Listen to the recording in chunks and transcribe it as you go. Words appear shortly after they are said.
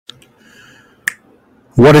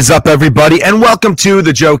What is up, everybody, and welcome to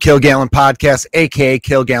the Joe Kilgallen podcast, aka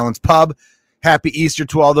Kilgallen's Pub. Happy Easter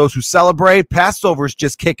to all those who celebrate. Passover is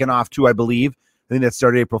just kicking off too, I believe. I think that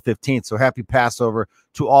started April 15th, so happy Passover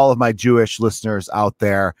to all of my Jewish listeners out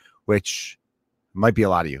there, which might be a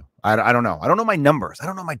lot of you. I don't know. I don't know my numbers. I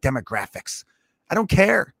don't know my demographics. I don't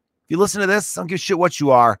care. If you listen to this, I don't give a shit what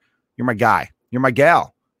you are. You're my guy. You're my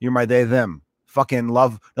gal. You're my they, them. Fucking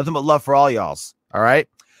love. Nothing but love for all y'alls. All right?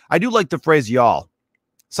 I do like the phrase y'all.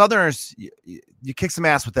 Southerners, you kick some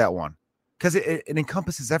ass with that one because it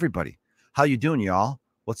encompasses everybody. How you doing, y'all?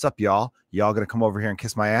 What's up, y'all? Y'all gonna come over here and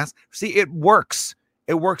kiss my ass? See, it works.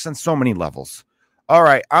 It works on so many levels. All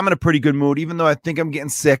right, I'm in a pretty good mood, even though I think I'm getting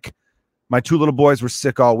sick. My two little boys were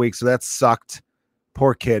sick all week, so that sucked.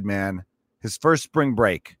 Poor kid, man. His first spring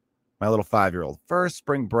break, my little 5-year-old, first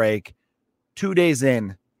spring break, 2 days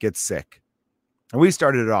in, gets sick. And we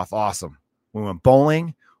started it off awesome. We went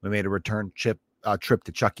bowling. We made a return trip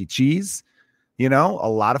to Chuck E. Cheese. You know, a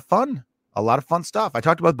lot of fun stuff. I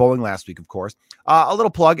talked about bowling last week, of course. A little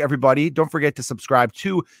plug, everybody. Don't forget to subscribe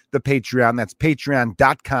to the Patreon. That's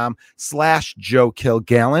patreon.com/Joe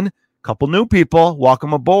Kilgallen. Couple new people.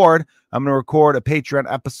 Welcome aboard. I'm going to record a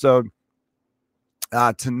Patreon episode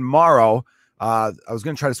tomorrow. I was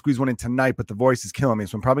going to try to squeeze one in tonight, but the voice is killing me.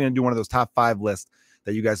 So I'm probably going to do one of those top 5 lists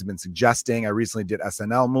that you guys have been suggesting. I recently did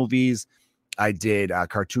SNL movies. I did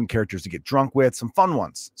cartoon characters to get drunk with, some fun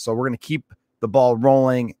ones. So we're going to keep the ball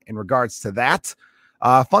rolling in regards to that.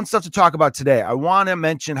 Fun stuff to talk about today. I want to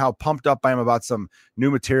mention how pumped up I am about some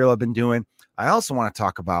new material I've been doing. I also want to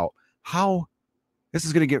talk about how this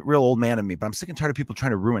is going to get real old man in me, but I'm sick and tired of people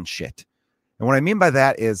trying to ruin shit. And what I mean by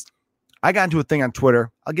that is I got into a thing on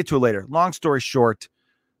Twitter. I'll get to it later. Long story short,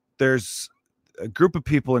 there's a group of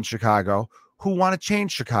people in Chicago who want to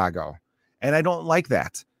change Chicago. And I don't like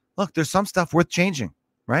that. Look, there's some stuff worth changing,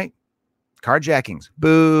 right? Carjackings,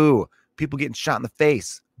 boo. People getting shot in the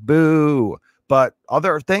face, boo. But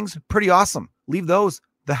other things, pretty awesome. Leave those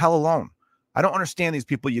the hell alone. I don't understand these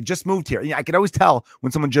people. You just moved here. I can always tell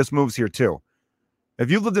when someone just moves here too.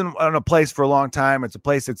 If you've lived in a place for a long time, it's a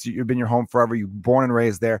place you've been your home forever, you're born and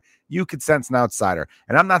raised there, you could sense an outsider.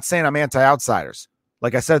 And I'm not saying I'm anti-outsiders.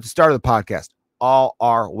 Like I said at the start of the podcast, all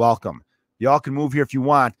are welcome. Y'all can move here if you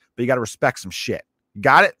want, but you got to respect some shit.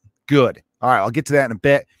 Got it? Good. All right, I'll get to that in a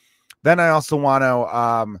bit. Then I also want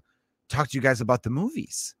to talk to you guys about the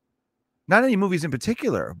movies. Not any movies in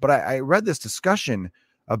particular, but I read this discussion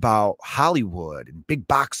about Hollywood and big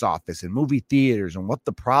box office and movie theaters and what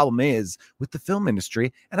the problem is with the film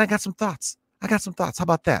industry. And I got some thoughts. How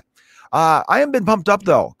about that? I haven't been pumped up,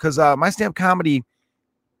 though, because my stand-up comedy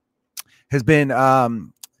has been,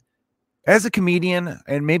 as a comedian,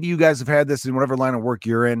 and maybe you guys have had this in whatever line of work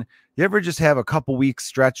you're in, you ever just have a couple weeks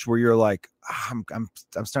stretch where you're like, I'm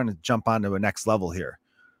starting to jump onto a next level here.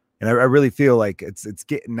 And I really feel like it's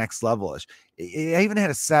getting next level-ish. I even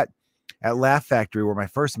had a set at Laugh Factory where my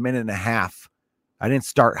first minute and a half, I didn't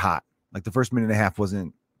start hot. Like the first minute and a half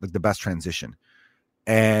wasn't like the best transition.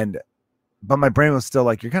 But my brain was still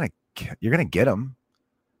like, you're going to get them.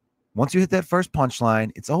 Once you hit that first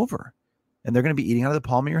punchline, it's over. And they're going to be eating out of the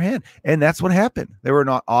palm of your hand. And that's what happened. They were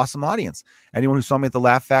an awesome audience. Anyone who saw me at the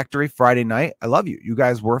Laugh Factory Friday night, I love you. You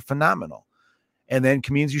guys were phenomenal. And then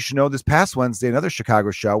Comedians You Should Know this past Wednesday, another Chicago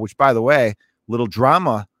show, which, by the way, little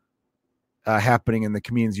drama happening in the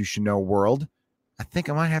Comedians You Should Know world. I think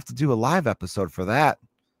I might have to do a live episode for that.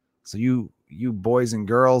 So you boys and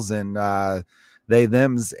girls and they,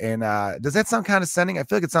 thems. And does that sound condescending? I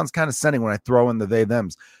feel like it sounds condescending when I throw in the they,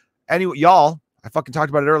 thems. Anyway, y'all, I fucking talked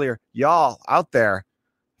about it earlier. Y'all out there,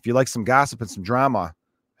 if you like some gossip and some drama,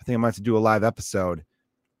 I think I might have to do a live episode,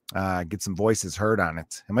 get some voices heard on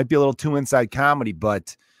it. It might be a little too inside comedy,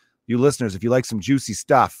 but you listeners, if you like some juicy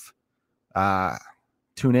stuff,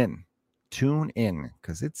 tune in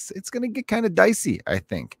because it's going to get kind of dicey. I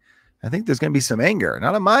think there's going to be some anger,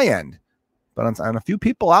 not on my end, but on a few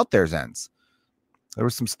people out there's ends. There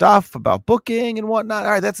was some stuff about booking and whatnot.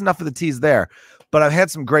 All right, that's enough of the tease there, but I've had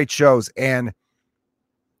some great shows, and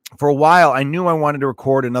for a while, I knew I wanted to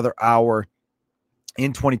record another hour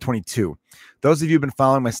in 2022. Those of you who've been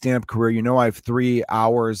following my stand-up career, you know I have 3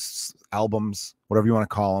 hours, albums, whatever you want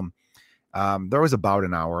to call them. They're always about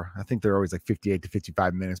an hour. I think they're always like 58 to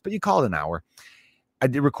 55 minutes, but you call it an hour. I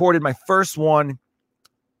recorded my first one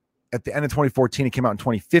at the end of 2014. It came out in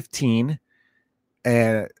 2015.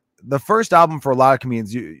 And the first album for a lot of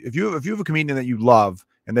comedians, if you have a comedian that you love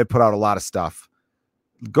and they put out a lot of stuff,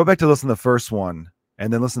 go back to listen to the first one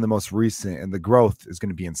and then listen to the most recent, and the growth is going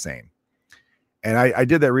to be insane. And I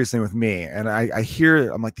did that recently with me, and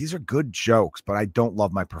I'm like, these are good jokes, but I don't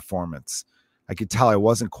love my performance. I could tell I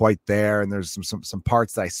wasn't quite there. And there's some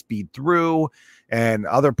parts that I speed through and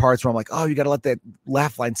other parts where I'm like, oh, you got to let that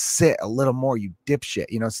laugh line sit a little more, you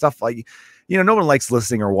dipshit, stuff like, no one likes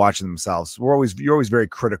listening or watching themselves. You're always very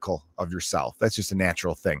critical of yourself. That's just a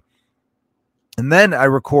natural thing. And then I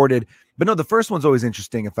recorded, but no, the first one's always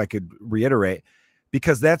interesting, if I could reiterate,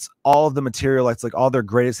 because that's all of the material. It's like all their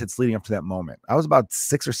greatest hits leading up to that moment. I was about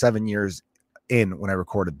 6 or 7 years in when I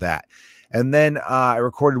recorded that. And then I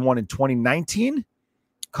recorded one in 2019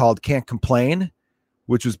 called Can't Complain,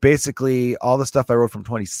 which was basically all the stuff I wrote from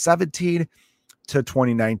 2017 to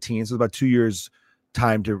 2019. So it was about 2 years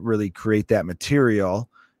time to really create that material.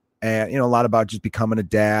 And, a lot about just becoming a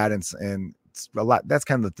dad and it's a lot. That's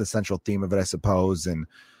kind of the central theme of it, I suppose. And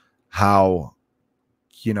how,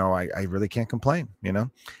 I really can't complain,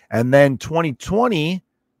 And then 2020,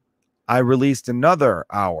 I released another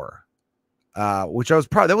hour, which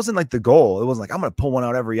that wasn't like the goal. It wasn't like, I'm going to pull one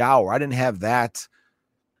out every hour. I didn't have that.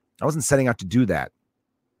 I wasn't setting out to do that.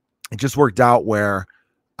 It just worked out where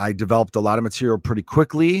I developed a lot of material pretty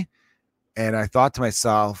quickly. And I thought to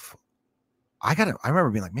myself, I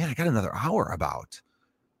remember being like, man, I got another hour about.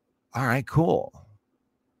 All right, cool.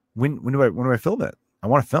 When do I film it? I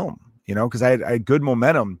want to film, because I had good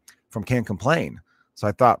momentum from Can't Complain. So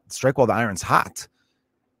I thought, strike while the iron's hot.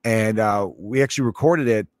 And we actually recorded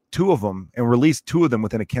it, 2 of them, and released 2 of them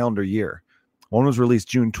within a calendar year. One was released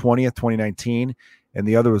June 20th, 2019, and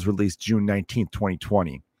the other was released June 19th,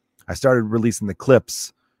 2020. I started releasing the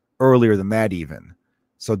clips earlier than that even.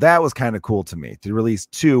 So that was kind of cool to me, to release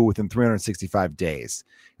 2 within 365 days.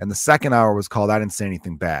 And the second hour was called I Didn't Say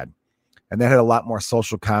Anything Bad. And that had a lot more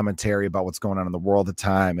social commentary about what's going on in the world at the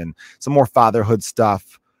time and some more fatherhood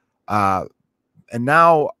stuff. And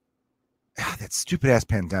now, that stupid ass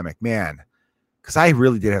pandemic, man, because I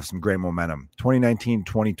really did have some great momentum. 2019,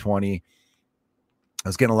 2020, I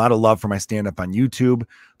was getting a lot of love for my stand-up on YouTube.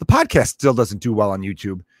 The podcast still doesn't do well on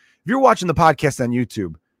YouTube. If you're watching the podcast on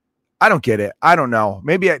YouTube, I don't get it. I don't know.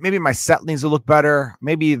 Maybe my set needs to look better.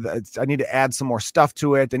 Maybe I need to add some more stuff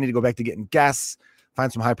to it. I need to go back to getting guests,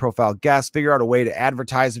 find some high-profile guests, figure out a way to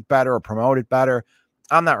advertise it better or promote it better.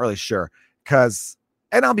 I'm not really sure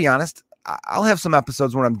and I'll be honest, I'll have some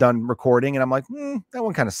episodes when I'm done recording and I'm like, that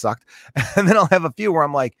one kind of sucked. And then I'll have a few where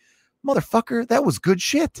I'm like, motherfucker, that was good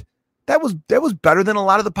shit. That was better than a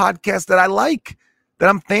lot of the podcasts that I like, that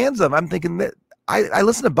I'm fans of. I'm thinking that I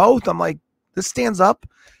listen to both. I'm like, this stands up.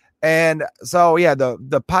 And so, yeah, the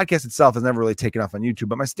podcast itself has never really taken off on YouTube,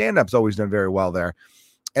 but my stand-up's always done very well there.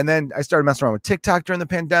 And then I started messing around with TikTok during the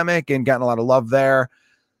pandemic and gotten a lot of love there.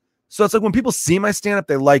 So it's like when people see my stand-up,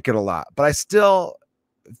 they like it a lot, but I still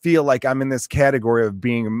feel like I'm in this category of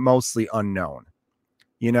being mostly unknown.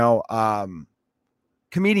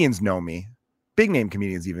 Comedians know me. Big name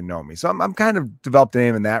comedians even know me. So I'm kind of developed a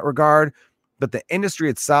name in that regard, but the industry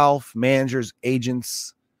itself, managers,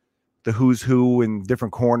 agents, the who's who in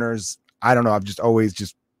different corners, I don't know. I've just always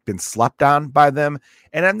just been slept on by them.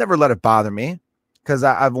 And I've never let it bother me because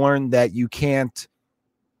I've learned that you can't.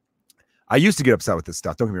 I used to get upset with this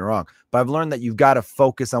stuff. Don't get me wrong, but I've learned that you've got to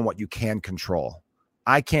focus on what you can control.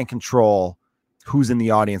 I can't control who's in the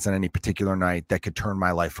audience on any particular night that could turn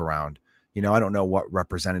my life around. I don't know what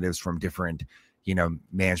representatives from different,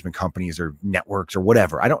 management companies or networks or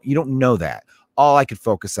whatever. You don't know that. All I could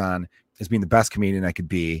focus on is being the best comedian I could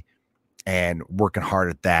be and working hard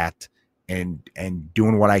at that and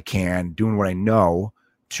doing what I can, doing what I know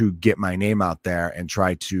to get my name out there and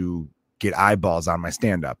try to get eyeballs on my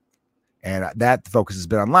stand-up. And that focus has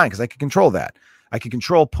been online because I can control that. I can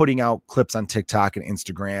control putting out clips on TikTok and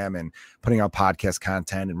Instagram and putting out podcast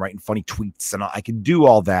content and writing funny tweets. And I can do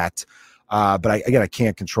all that. But I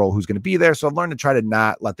can't control who's going to be there. So I've learned to try to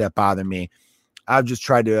not let that bother me. I've just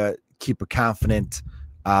tried to keep a confident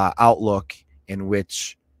outlook in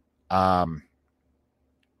which I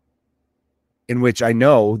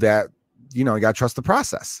know that, I got to trust the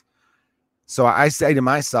process. So I say to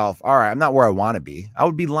myself, all right, I'm not where I want to be. I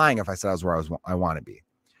would be lying if I said I was where I want to be.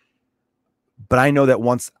 But I know that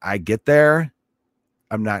once I get there,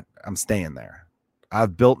 I'm staying there.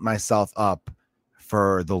 I've built myself up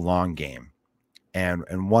for the long game.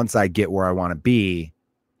 And once I get where I want to be,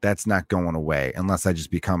 that's not going away unless I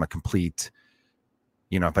just become a complete,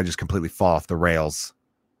 if I just completely fall off the rails,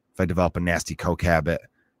 if I develop a nasty coke habit,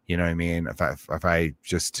 you know what I mean? If I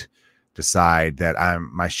just decide that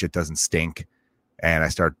my shit doesn't stink and I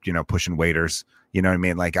start, pushing waiters, you know what I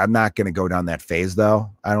mean? Like, I'm not going to go down that phase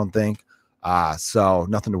though. I don't think. So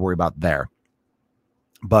nothing to worry about there.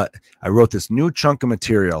 But I wrote this new chunk of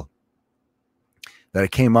material that I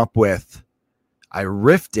came up with. I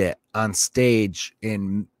riffed it on stage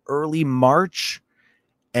in early March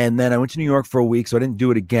And then I went to New York for a week, so I didn't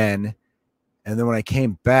do it again. And then when I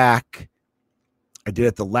came back, I did it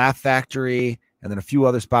at the Laugh Factory and then a few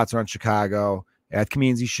other spots around Chicago at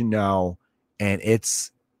Comedians You Should Know. And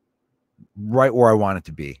it's right where I want it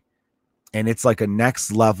to be. And it's like a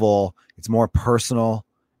next level. It's more personal.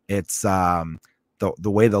 It's the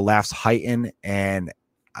way the laughs heighten. And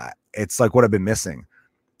it's like what I've been missing.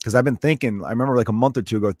 Because I've been thinking, I remember like a month or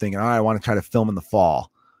two ago thinking, all right, I want to try to film in the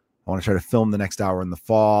fall. I want to try to film the next hour in the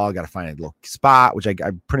fall. I got to find a little spot, which I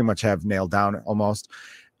pretty much have nailed down almost.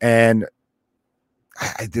 And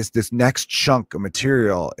this next chunk of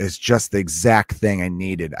material is just the exact thing I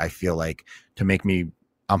needed. I feel like to make me,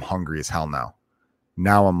 I'm hungry as hell now.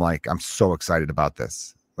 Now I'm like, I'm so excited about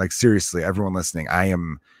this. Like seriously, everyone listening, I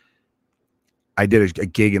did a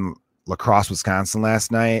gig in La Crosse, Wisconsin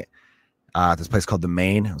last night. This place called The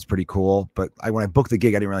Main. It was pretty cool. But when I booked the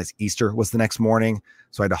gig, I didn't realize Easter was the next morning.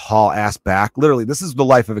 So I had to haul ass back. Literally, this is the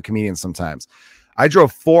life of a comedian sometimes. I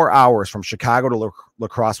drove 4 hours from Chicago to La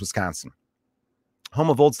Crosse, Wisconsin. Home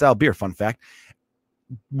of Old Style Beer, fun fact.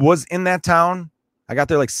 Was in that town. I got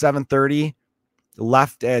there like 7:30.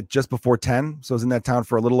 Left at just before 10. So I was in that town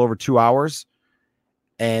for a little over 2 hours.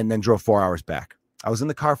 And then drove 4 hours back. I was in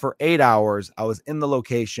the car for 8 hours. I was in the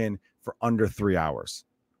location for under 3 hours.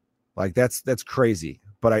 Like that's crazy.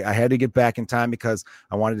 But I had to get back in time because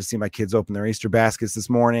I wanted to see my kids open their Easter baskets this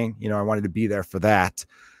morning. You know, I wanted to be there for that.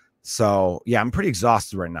 So yeah, I'm pretty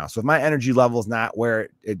exhausted right now. So if my energy level is not where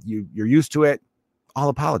you're used to it, all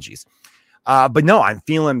apologies. But no, I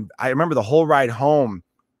remember the whole ride home.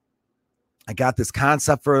 I got this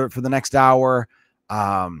concept for the next hour.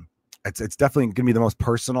 It's definitely going to be the most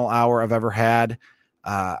personal hour I've ever had.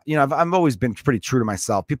 You know, I've always been pretty true to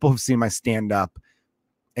myself. People who've seen my stand up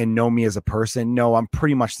and know me as a person know I'm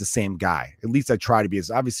pretty much the same guy. At least I try to be. As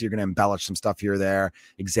obviously you're going to embellish some stuff here or there,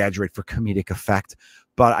 exaggerate for comedic effect,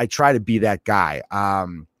 but I try to be that guy.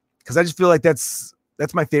 Because I just feel like that's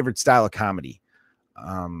my favorite style of comedy.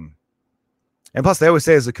 And plus, they always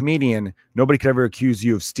say as a comedian, nobody could ever accuse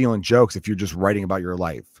you of stealing jokes if you're just writing about your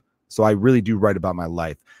life. So I really do write about my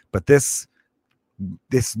life. But this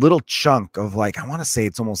little chunk of like, I want to say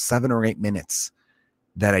it's almost 7 or 8 minutes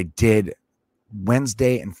that I did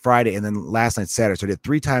Wednesday and Friday, and then last night, Saturday. So I did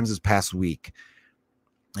 3 times this past week.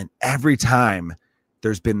 And every time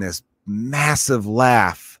there's been this massive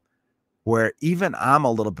laugh where even I'm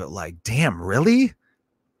a little bit like, damn, really?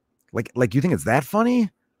 Like you think it's that funny?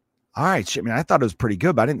 All right, shit. I mean, I thought it was pretty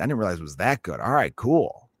good, but I didn't realize it was that good. All right,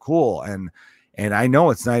 cool. And I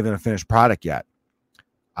know it's not even a finished product yet.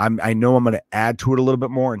 I know I'm going to add to it a little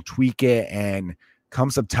bit more and tweak it. And come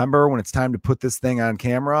September, when it's time to put this thing on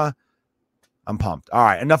camera, I'm pumped. All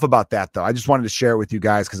right, enough about that, though. I just wanted to share it with you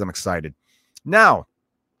guys because I'm excited. Now,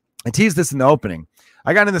 I teased this in the opening.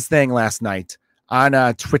 I got in this thing last night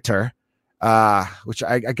on Twitter, which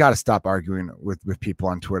I got to stop arguing with people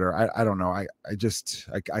on Twitter. I don't know. I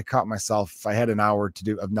caught myself. I had an hour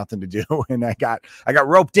of nothing to do, and I got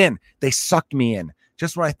roped in. They sucked me in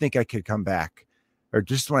just when I think I could come back, or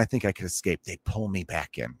just when I think I could escape. They pull me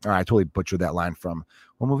back in. All right, I totally butchered that line from,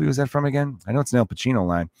 what movie was that from again? I know it's an Al Pacino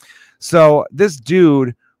line. So this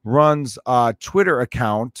dude runs a Twitter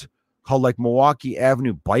account called like Milwaukee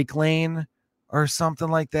Avenue Bike Lane or something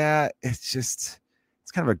like that. It's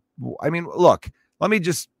kind of I mean, look, let me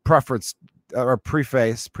just preface. Let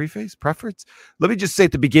me just say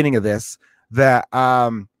at the beginning of this that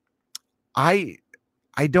I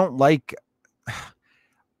don't like,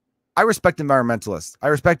 I respect environmentalists. I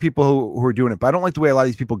respect people who are doing it, but I don't like the way a lot of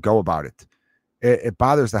these people go about it. It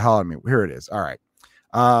bothers the hell out of me. Here it is. All right.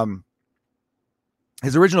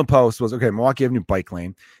 His original post was, okay, Milwaukee Avenue Bike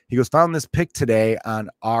Lane. He goes, found this pic today on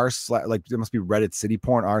like it must be Reddit City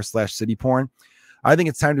Porn, r/City Porn. I think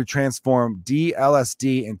it's time to transform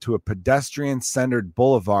DLSD into a pedestrian-centered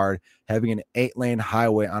boulevard. Having an 8-lane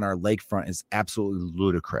highway on our lakefront is absolutely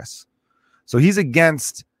ludicrous. So he's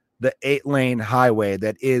against the 8-lane highway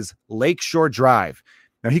that is Lakeshore Drive.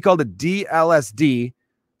 Now, he called it DLSD.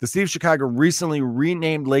 The city of Chicago recently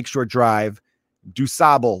renamed Lakeshore Drive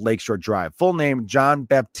DuSable Lakeshore Drive. Full name, John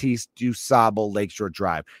Baptiste DuSable Lakeshore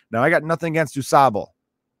Drive. Now, I got nothing against DuSable.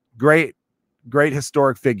 Great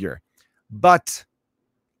historic figure. But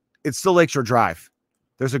it's still Lakeshore Drive.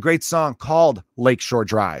 There's a great song called Lakeshore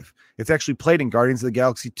Drive. It's actually played in Guardians of the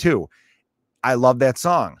Galaxy 2. I love that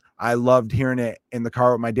song. I loved hearing it in the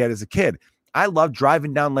car with my dad as a kid. I love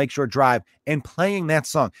driving down Lakeshore Drive and playing that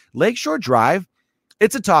song. Lakeshore Drive,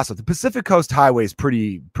 it's a toss-up. The Pacific Coast Highway is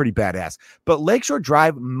pretty badass. But Lakeshore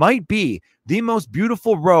Drive might be the most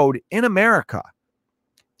beautiful road in America.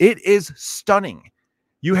 It is stunning.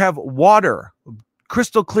 You have water,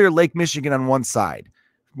 crystal clear Lake Michigan on one side,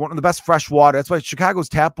 one of the best fresh water. That's why Chicago's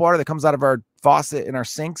tap water that comes out of our faucet in our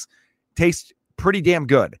sinks tastes pretty damn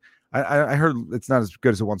good. I heard it's not as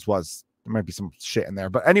good as it once was. There might be some shit in there,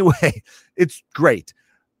 but anyway, it's great.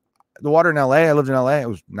 The water in LA, I lived in LA, it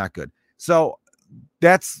was not good. So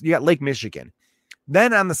you got Lake Michigan.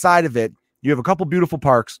 Then on the side of it, you have a couple beautiful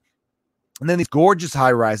parks, and then these gorgeous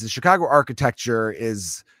high rises. Chicago architecture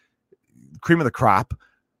is cream of the crop.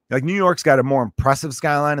 Like New York's got a more impressive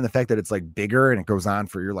skyline, and the fact that it's like bigger and it goes on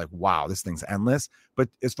for, you're like, wow, this thing's endless. But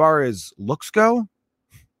as far as looks go,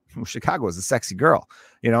 Chicago is a sexy girl.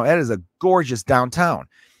 It is a gorgeous downtown.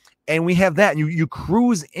 And we have that, and you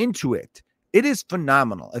cruise into it. It is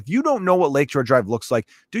phenomenal. If you don't know what Lakeshore Drive looks like,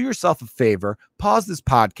 do yourself a favor. Pause this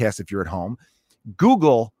podcast if you're at home.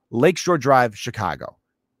 Google Lakeshore Drive, Chicago.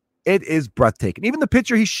 It is breathtaking. Even the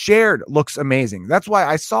picture he shared looks amazing. That's why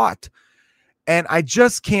I saw it. And I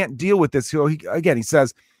just can't deal with this. He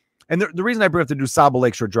says, and the reason I bring up the DuSable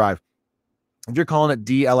Lakeshore Drive, if you're calling it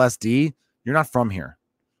DLSD, you're not from here.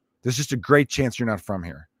 There's just a great chance you're not from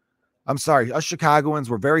here. I'm sorry. Us Chicagoans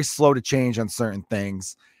were very slow to change on certain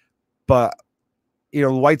things. But, the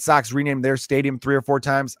White Sox renamed their stadium 3 or 4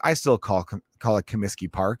 times. I still call it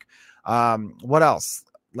Comiskey Park. What else?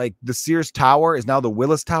 Like the Sears Tower is now the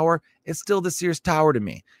Willis Tower. It's still the Sears Tower to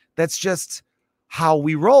me. That's just how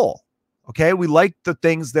we roll. Okay. We like the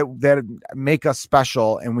things that make us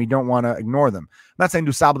special, and we don't want to ignore them. I'm not saying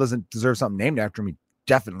DuSable doesn't deserve something named after him. He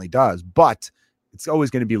definitely does, but it's always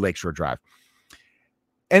going to be Lakeshore Drive.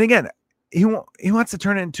 And again, he wants to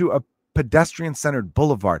turn it into a pedestrian-centered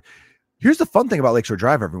boulevard. Here's the fun thing about Lakeshore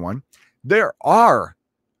Drive, everyone. There are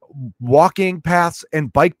walking paths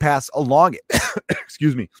and bike paths along it.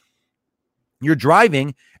 Excuse me. You're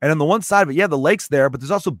driving, and on the one side of it, the lake's there, but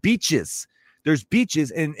there's also beaches. There's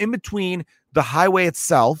beaches, and in between the highway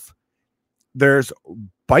itself, there's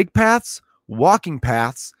bike paths, walking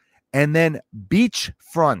paths, and then beach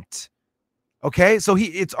front. Okay, so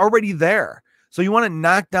it's already there. So you want to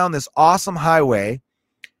knock down this awesome highway,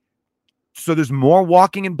 so there's more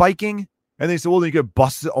walking and biking, and they say, well, you get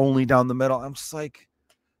buses only down the middle. I'm just like,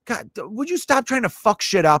 God, would you stop trying to fuck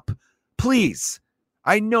shit up, please?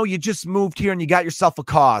 I know you just moved here and you got yourself a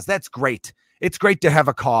cause. That's great. It's great to have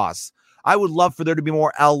a cause. I would love for there to be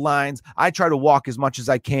more L lines. I try to walk as much as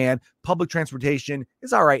I can. Public transportation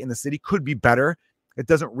is all right in the city. Could be better. It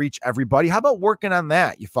doesn't reach everybody. How about working on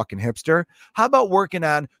that, you fucking hipster? How about working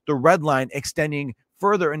on the red line extending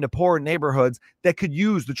further into poorer neighborhoods that could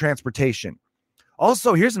use the transportation?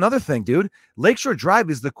 Also, here's another thing, dude. Lakeshore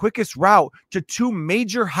Drive is the quickest route to 2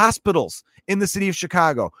 major hospitals in the city of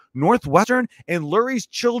Chicago, Northwestern and Lurie's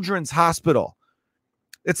Children's Hospital.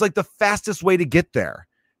 It's like the fastest way to get there.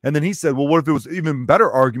 And then he said, well, what if it was even better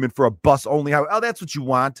argument for a bus only? Oh, that's what you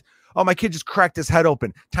want. Oh, my kid just cracked his head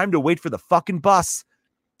open. Time to wait for the fucking bus.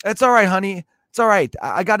 It's all right, honey. It's all right.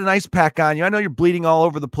 I got an ice pack on you. I know you're bleeding all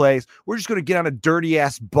over the place. We're just going to get on a dirty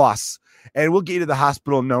ass bus and we'll get you to the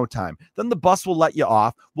hospital in no time. Then the bus will let you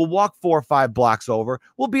off. We'll walk 4 or 5 blocks over.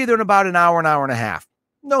 We'll be there in about an hour and a half.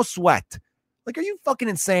 No sweat. Like, are you fucking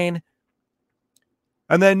insane?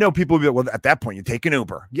 And then people will be like, well, at that point, you take an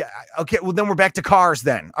Uber. Yeah. Okay. Well, then we're back to cars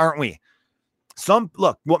then, aren't we?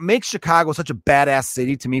 Look, what makes Chicago such a badass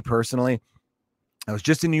city to me personally, I was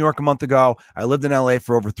just in New York a month ago. I lived in LA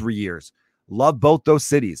for over 3 years. Love both those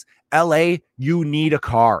cities. LA, you need a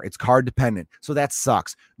car. It's car dependent. So that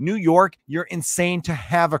sucks. New York, you're insane to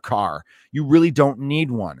have a car. You really don't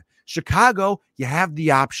need one. Chicago, you have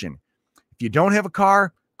the option. If you don't have a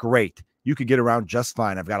car, great. You could get around just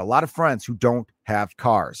fine. I've got a lot of friends who don't have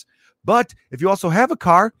cars. But if you also have a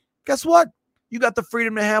car, guess what? You got the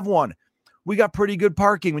freedom to have one. We got pretty good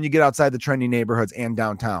parking when you get outside the trendy neighborhoods and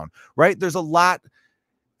downtown, right? There's a lot,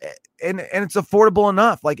 and it's affordable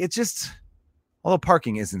enough. Like, it's just, although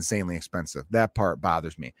parking is insanely expensive, that part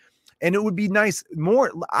bothers me. And it would be nice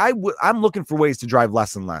more. I'm looking for ways to drive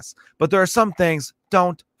less and less, but there are some things,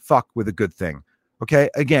 don't fuck with a good thing. Okay.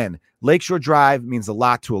 Again, Lakeshore Drive means a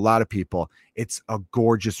lot to a lot of people. It's a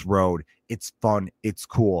gorgeous road. It's fun. It's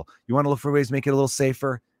cool. You want to look for ways to make it a little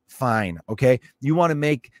safer? Fine. Okay. You want to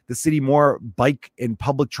make the city more bike and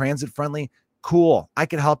public transit friendly? Cool. I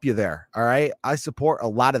can help you there. All right. I support a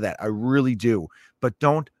lot of that. I really do. But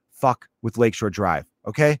don't fuck with Lakeshore Drive.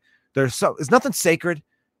 Okay. There's nothing sacred.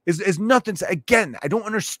 Is nothing. Again, I don't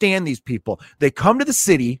understand these people. They come to the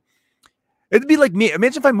city. It'd be like me.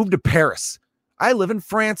 Imagine if I moved to Paris. I live in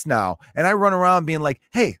France now, and I run around being like,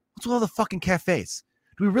 hey, what's with all the fucking cafes?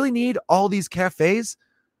 Do we really need all these cafes?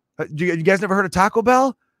 You guys never heard of Taco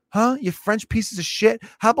Bell? Huh? You French pieces of shit.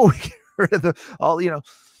 How about we get rid of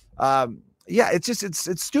Yeah,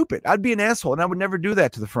 it's stupid. I'd be an asshole, and I would never do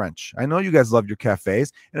that to the French. I know you guys love your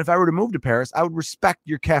cafes, and if I were to move to Paris, I would respect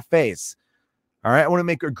your cafes. All right, I want to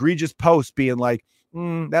make egregious posts being like,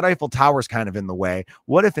 that Eiffel Tower's kind of in the way.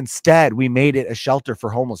 What if instead we made it a shelter for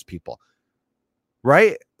homeless people?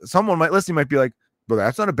 Right? Someone might be like, well,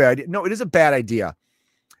 that's not a bad idea. No, it is a bad idea.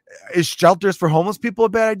 Is shelters for homeless people a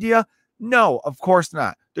bad idea? No, of course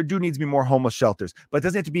not. There do need to be more homeless shelters, but it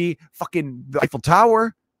doesn't have to be fucking the Eiffel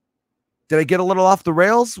Tower. Did I get a little off the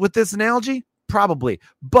rails with this analogy? Probably.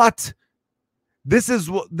 But this is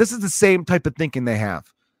the same type of thinking they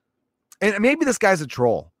have. And maybe this guy's a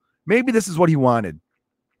troll. Maybe this is what he wanted.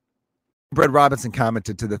 Brad Robinson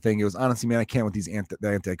commented to the thing. He goes, honestly, man, I can't with the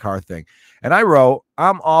anti-car thing. And I wrote,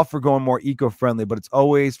 I'm all for going more eco-friendly, but it's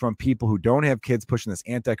always from people who don't have kids pushing this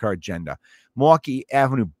anti-car agenda. Milwaukee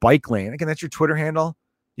Avenue Bike Lane. Again, that's your Twitter handle.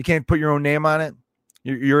 You can't put your own name on it.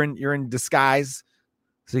 You're in disguise,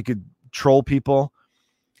 so you could troll people.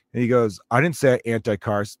 And he goes, I didn't say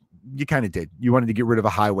anti-cars. You kind of did. You wanted to get rid of a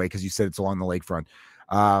highway because you said it's along the lakefront.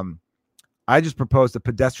 I just proposed a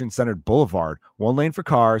pedestrian-centered boulevard, one lane for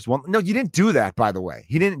cars. No, you didn't do that, by the way.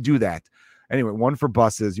 He didn't do that. Anyway, one for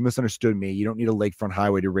buses. You misunderstood me. You don't need a lakefront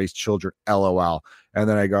highway to raise children, LOL. And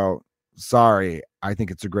then I go, sorry, I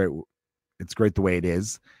think it's great the way it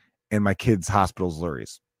is. And my kid's hospital's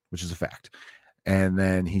Lurie's, which is a fact. And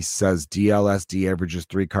then he says DLSD averages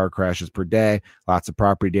 3 car crashes per day, lots of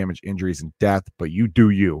property damage, injuries, and death, but you do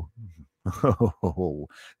you. Oh,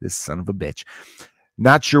 this son of a bitch.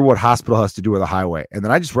 Not sure what hospital has to do with a highway. And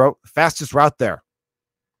then I just wrote fastest route there.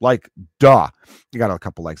 Like, duh. You got a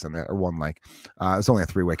couple likes on that, or 1 like. It's only a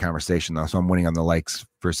 3-way conversation, though, so I'm winning on the likes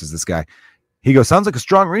versus this guy. He goes, sounds like a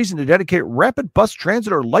strong reason to dedicate rapid bus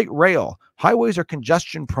transit or light rail. Highways are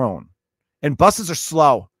congestion prone, and buses are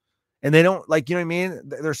slow. And they don't, like, you know what I mean?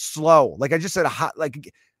 They're slow. Like I just said,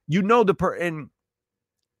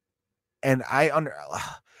 and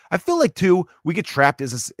I feel like, too, we get trapped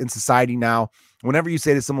in society now. Whenever you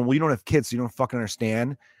say to someone, well, you don't have kids, so you don't fucking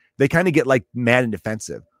understand, they kind of get like mad and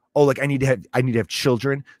defensive. Oh, like I need to have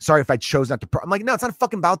children. Sorry if I chose not to. I'm like, no, it's not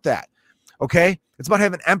fucking about that. Okay. It's about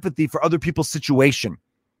having empathy for other people's situation.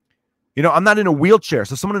 You know, I'm not in a wheelchair.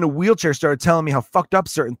 So someone in a wheelchair started telling me how fucked up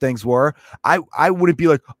certain things were. I wouldn't be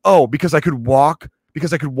like, oh, because I could walk, I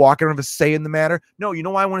don't have a say in the matter. No, you know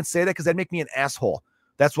why I wouldn't say that? Because that'd make me an asshole.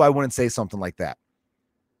 That's why I wouldn't say something like that.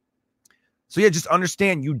 So yeah, just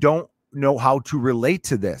understand you don't know how to relate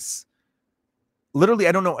to this. Literally,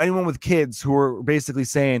 I don't know anyone with kids who are basically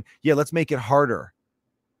saying, yeah, let's make it harder.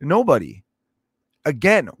 Nobody.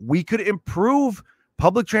 Again, we could improve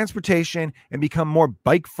public transportation and become more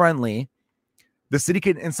bike friendly. The city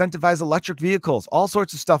can incentivize electric vehicles, all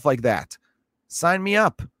sorts of stuff like that. Sign me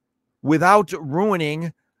up without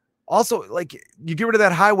ruining. Also, like, you get rid of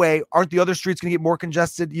that highway, aren't the other streets going to get more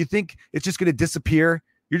congested? You think it's just going to disappear?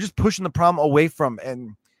 You're just pushing the problem away from,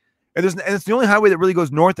 and it's the only highway that really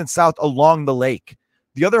goes north and south along the lake.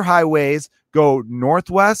 The other highways go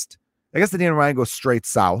northwest. I guess the Dan Ryan goes straight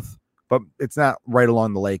south, but it's not right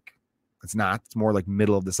along the lake. It's not. It's more like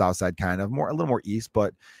middle of the south side, kind of a little more east.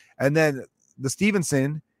 But and then the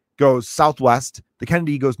Stevenson goes southwest. The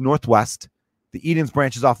Kennedy goes northwest. The Edens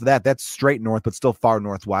branches off of that. That's straight north, but still far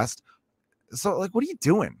northwest. So, like, what are you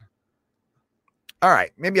doing? All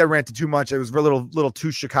right, maybe I ranted too much. It was a little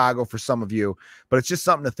too Chicago for some of you, but it's just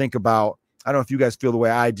something to think about. I don't know if you guys feel the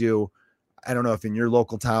way I do. I don't know if in your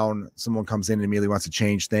local town someone comes in and immediately wants to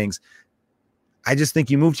change things. I just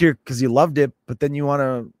think you moved here because you loved it, but then you want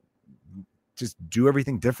to just do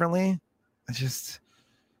everything differently. It's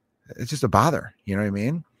just a bother. You know what I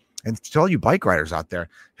mean? And to all you bike riders out there,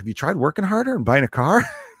 have you tried working harder and buying a car?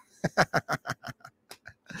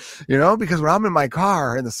 You know, because when I'm in my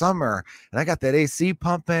car in the summer and I got that AC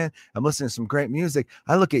pumping, I'm listening to some great music,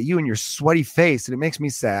 I look at you and your sweaty face and it makes me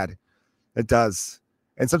sad. It does.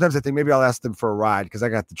 And sometimes I think maybe I'll ask them for a ride because I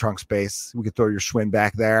got the trunk space. We could throw your Schwinn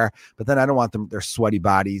back there, but then I don't want their sweaty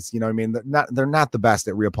bodies. You know what I mean? They're not the best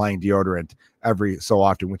at reapplying deodorant every so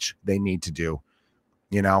often, which they need to do,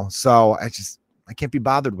 you know? So I can't be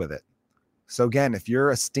bothered with it. So again, if you're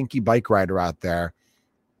a stinky bike rider out there,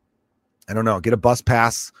 I don't know, get a bus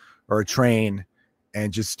pass or a train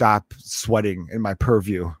and just stop sweating in my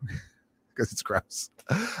purview because it's gross.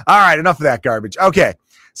 All right, enough of that garbage. Okay,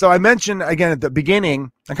 so I mentioned again at the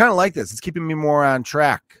beginning, I kind of like this. It's keeping me more on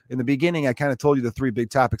track. In the beginning, I kind of told you the 3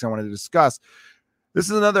 big topics I wanted to discuss. This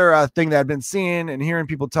is another thing that I've been seeing and hearing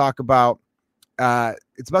people talk about.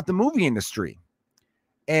 It's about the movie industry.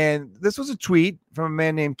 And this was a tweet from a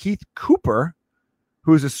man named Keith Cooper,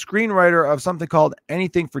 who is a screenwriter of something called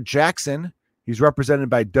Anything for Jackson. He's represented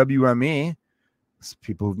by WME.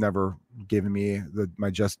 People who've never given me my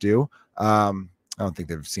just due. I don't think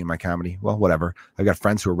they've seen my comedy. Well, whatever. I've got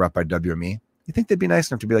friends who are rep by WME. You think they'd be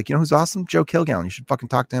nice enough to be like, you know who's awesome? Joe Kilgallen. You should fucking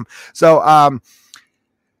talk to him. So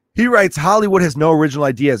he writes, Hollywood has no original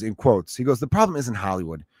ideas, in quotes. He goes, the problem isn't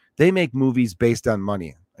Hollywood. They make movies based on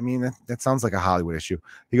money. I mean, that sounds like a Hollywood issue.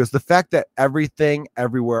 He goes, the fact that everything,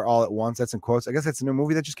 everywhere, all at once, that's in quotes. I guess that's a new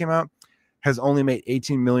movie that just came out, has only made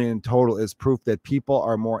 18 million in total is proof that people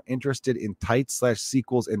are more interested in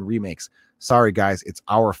tight/sequels and remakes. Sorry, guys, it's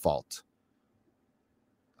our fault.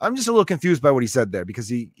 I'm just a little confused by what he said there, because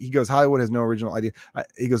he goes, Hollywood has no original idea.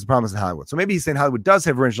 He goes, the problem is in Hollywood. So maybe he's saying Hollywood does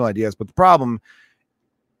have original ideas, but the problem,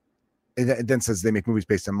 it then says they make movies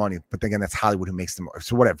based on money. But again, that's Hollywood who makes them.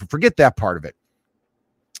 So whatever, forget that part of it.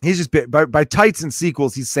 He's just by tights and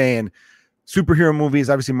sequels, he's saying superhero movies,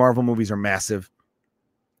 obviously Marvel movies are massive.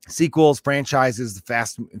 Sequels, franchises, the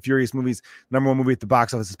Fast and Furious movies. Number one movie at the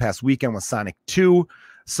box office this past weekend was Sonic 2.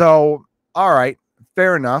 So, all right,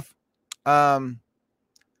 fair enough. And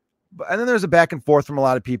then there's a back and forth from a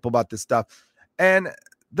lot of people about this stuff. And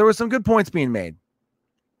there were some good points being made.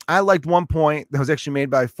 I liked one point that was actually made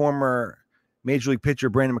by former Major League pitcher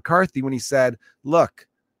Brandon McCarthy when he said, look,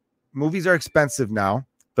 movies are expensive now.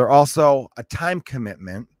 They're also a time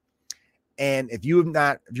commitment. And if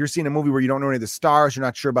you're seeing a movie where you don't know any of the stars, you're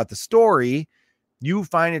not sure about the story, you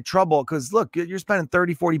find it trouble because look, you're spending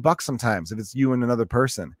 30, 40 bucks sometimes if it's you and another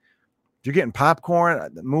person. You're getting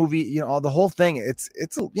popcorn, the movie, the whole thing. It's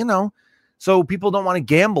so people don't want to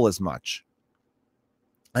gamble as much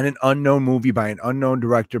on an unknown movie by an unknown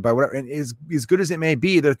director, by whatever. And as good as it may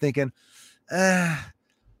be, they're thinking, I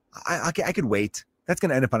could wait. That's going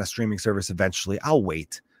to end up on a streaming service eventually. I'll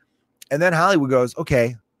wait. And then Hollywood goes,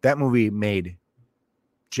 okay, that movie made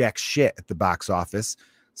jack shit at the box office,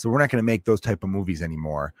 so we're not going to make those type of movies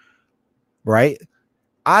anymore, right?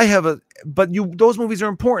 Those movies are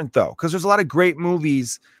important though, because there's a lot of great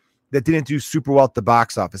movies that didn't do super well at the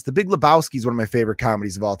box office. The Big Lebowski is one of my favorite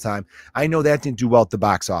comedies of all time. I know that didn't do well at the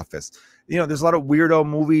box office. There's a lot of weirdo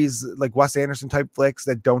movies like Wes Anderson type flicks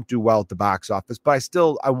that don't do well at the box office, but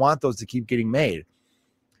I want those to keep getting made.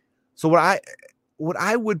 So what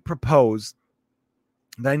I would propose,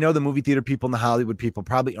 and I know the movie theater people and the Hollywood people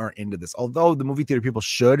probably aren't into this, although the movie theater people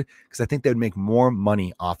should, because I think they would make more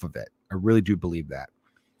money off of it. I really do believe that.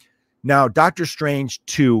 Now, Doctor Strange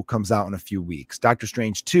 2 comes out in a few weeks. Doctor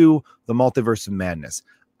Strange 2, The Multiverse of Madness.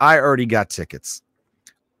 I already got tickets.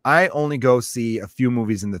 I only go see a few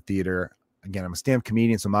movies in the theater. Again, I'm a stand-up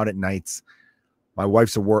comedian, so I'm out at nights. My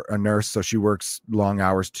wife's a nurse, so she works long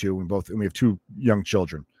hours too. And we have 2 young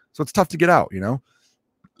children. So it's tough to get out,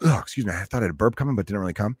 Oh, excuse me. I thought I had a burp coming, but didn't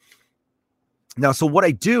really come. Now, so what I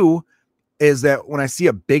do is that when I see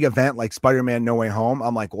a big event like Spider-Man No Way Home,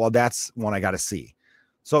 I'm like, well, that's one I got to see.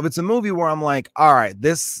 So if it's a movie where I'm like, all right,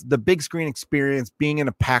 the big screen experience, being in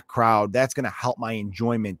a packed crowd, that's going to help my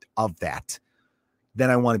enjoyment of that, then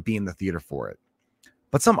I want to be in the theater for it.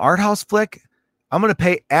 But some art house flick, I'm going to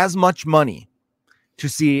pay as much money to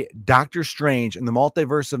see Doctor Strange and the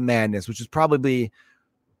Multiverse of Madness, which is probably,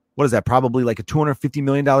 what is that? Probably like a $250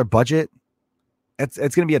 million budget. It's going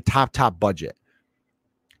to be a top budget.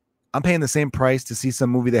 I'm paying the same price to see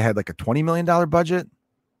some movie that had like a $20 million budget.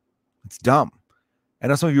 It's dumb. I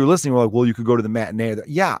know some of you are listening. We're like, well, you could go to the matinee.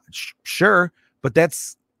 Yeah, sure. But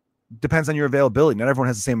depends on your availability. Not everyone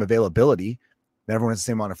has the same availability. Not everyone has the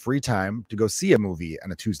same amount of free time to go see a movie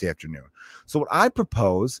on a Tuesday afternoon. So what I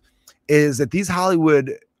propose is that these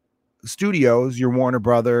Hollywood studios, your Warner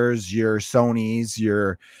Brothers, your Sonys,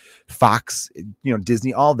 your Fox,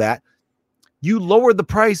 Disney, all that, you lower the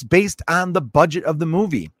price based on the budget of the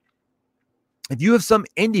movie. If you have some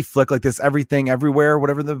indie flick like this, Everything Everywhere,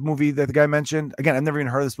 whatever the movie that the guy mentioned, again, I've never even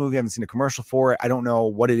heard of this movie. I haven't seen a commercial for it. I don't know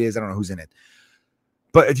what it is. I don't know who's in it.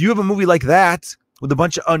 But if you have a movie like that with a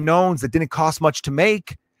bunch of unknowns that didn't cost much to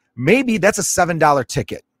make, maybe that's a $7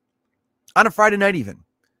 ticket on a Friday night even.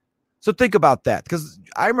 So think about that, because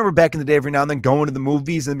I remember back in the day, every now and then going to the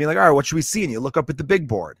movies and being like, all right, what should we see? And you look up at the big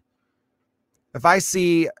board. If I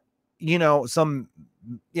see, some,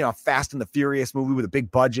 Fast and the Furious movie with a big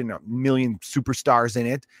budget and a million superstars in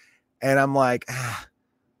it, and I'm like, I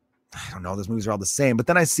don't know, those movies are all the same. But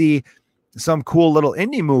then I see some cool little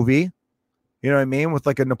indie movie, with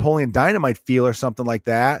like a Napoleon Dynamite feel or something like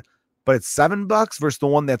that, but it's $7 versus the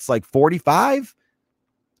one that's like 45,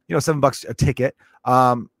 $7 a ticket.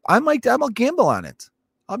 I'll gamble on it.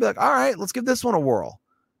 I'll be like, all right, let's give this one a whirl.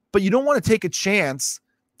 But you don't want to take a chance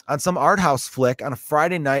on some art house flick on a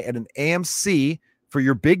Friday night at an AMC for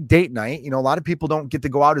your big date night. A lot of people don't get to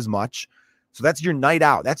go out as much. So that's your night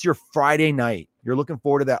out. That's your Friday night. You're looking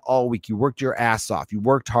forward to that all week. You worked your ass off. You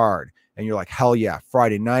worked hard. and you're like, hell yeah,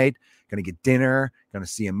 Friday night, gonna get dinner, gonna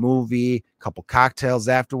see a movie, couple cocktails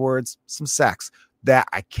afterwards, some sex. That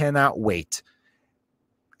I cannot wait.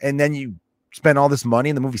 And then you spend all this money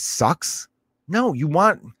and the movie sucks. No, you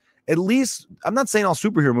want at least, I'm not saying all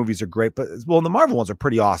superhero movies are great, but well, the Marvel ones are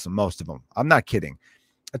pretty awesome, most of them. I'm not kidding.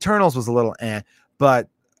 Eternals was a little but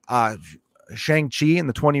Shang-Chi and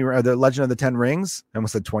the Legend of the 10 Rings, I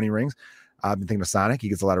almost said 20 rings. I've been thinking of Sonic. He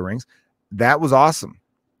gets a lot of rings. That was awesome.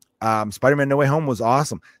 Spider-Man No Way Home was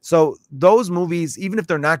awesome. So those movies, even if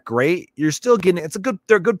they're not great, you're still getting,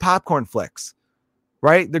 they're good popcorn flicks,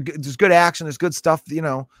 right? There's good action. There's good stuff. You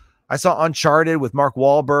know, I saw Uncharted with Mark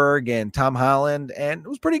Wahlberg and Tom Holland, and it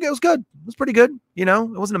was pretty good. It was good. It was pretty good. You know,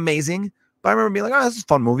 it wasn't amazing, but I remember being like, oh, this is a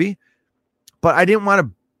fun movie. But I didn't want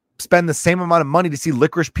to spend the same amount of money to see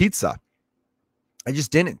Licorice Pizza. I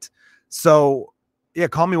just didn't. So yeah,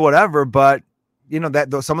 call me whatever, but you know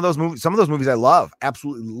some of those movies I love,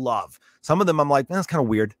 absolutely love. Some of them I'm like, that's kind of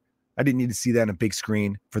weird. I didn't need to see that on a big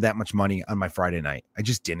screen for that much money on my Friday night. I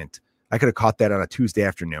just didn't. I could have caught that on a Tuesday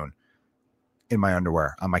afternoon in my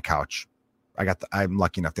underwear on my couch. I'm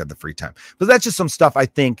lucky enough to have the free time. But that's just some stuff I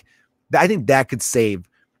think that could save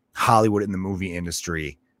Hollywood in the movie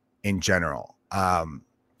industry in general.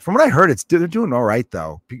 From what I heard, they're doing all right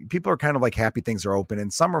though. People are kind of like happy things are open,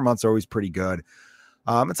 and summer months are always pretty good.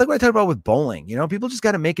 It's like what I talked about with bowling. You know, people just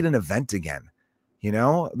got to make it an event again. You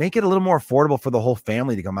know, make it a little more affordable for the whole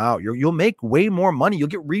family to come out. You'll make way more money. You'll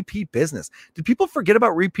get repeat business. Did people forget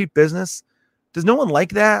about repeat business? Does no one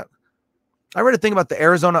like that? I read a thing about the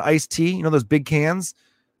Arizona iced tea. You know, those big cans.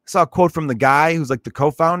 I saw a quote from the guy who's like the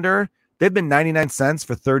co-founder. They've been 99 cents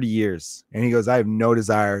for 30 years. And he goes, I have no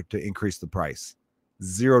desire to increase the price.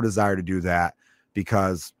 Zero desire to do that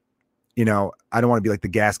because, you know, I don't want to be like the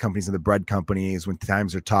gas companies and the bread companies when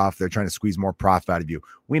times are tough. They're trying to squeeze more profit out of you.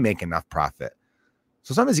 We make enough profit.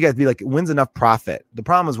 So sometimes you got to be like, when's enough profit? The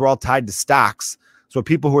problem is we're all tied to stocks. So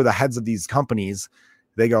people who are the heads of these companies,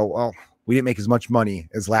 they go, well, we didn't make as much money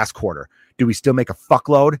as last quarter. Did we still make a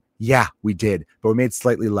fuckload? Yeah, we did, but we made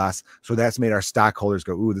slightly less. So that's made our stockholders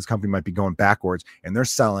go, ooh, this company might be going backwards, and they're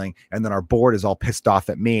selling. And then our board is all pissed off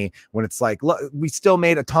at me when it's like, look, we still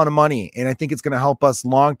made a ton of money. And I think it's going to help us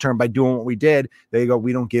long-term by doing what we did. They go,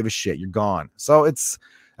 we don't give a shit. You're gone. So it's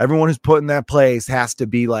everyone who's put in that place has to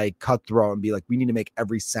be like cutthroat and be like, we need to make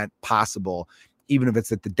every cent possible, even if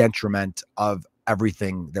it's at the detriment of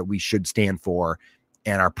everything that we should stand for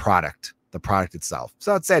and our product, the product itself.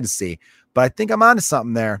 So it's sad to see, but I think I'm onto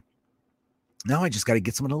something there. Now I just got to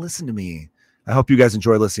get someone to listen to me. I hope you guys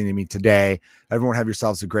enjoy listening to me today. Everyone have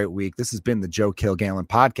yourselves a great week. This has been the Joe Kilgallen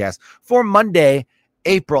podcast for Monday,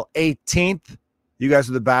 April 18th. You guys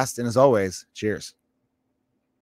are the best. And as always, cheers.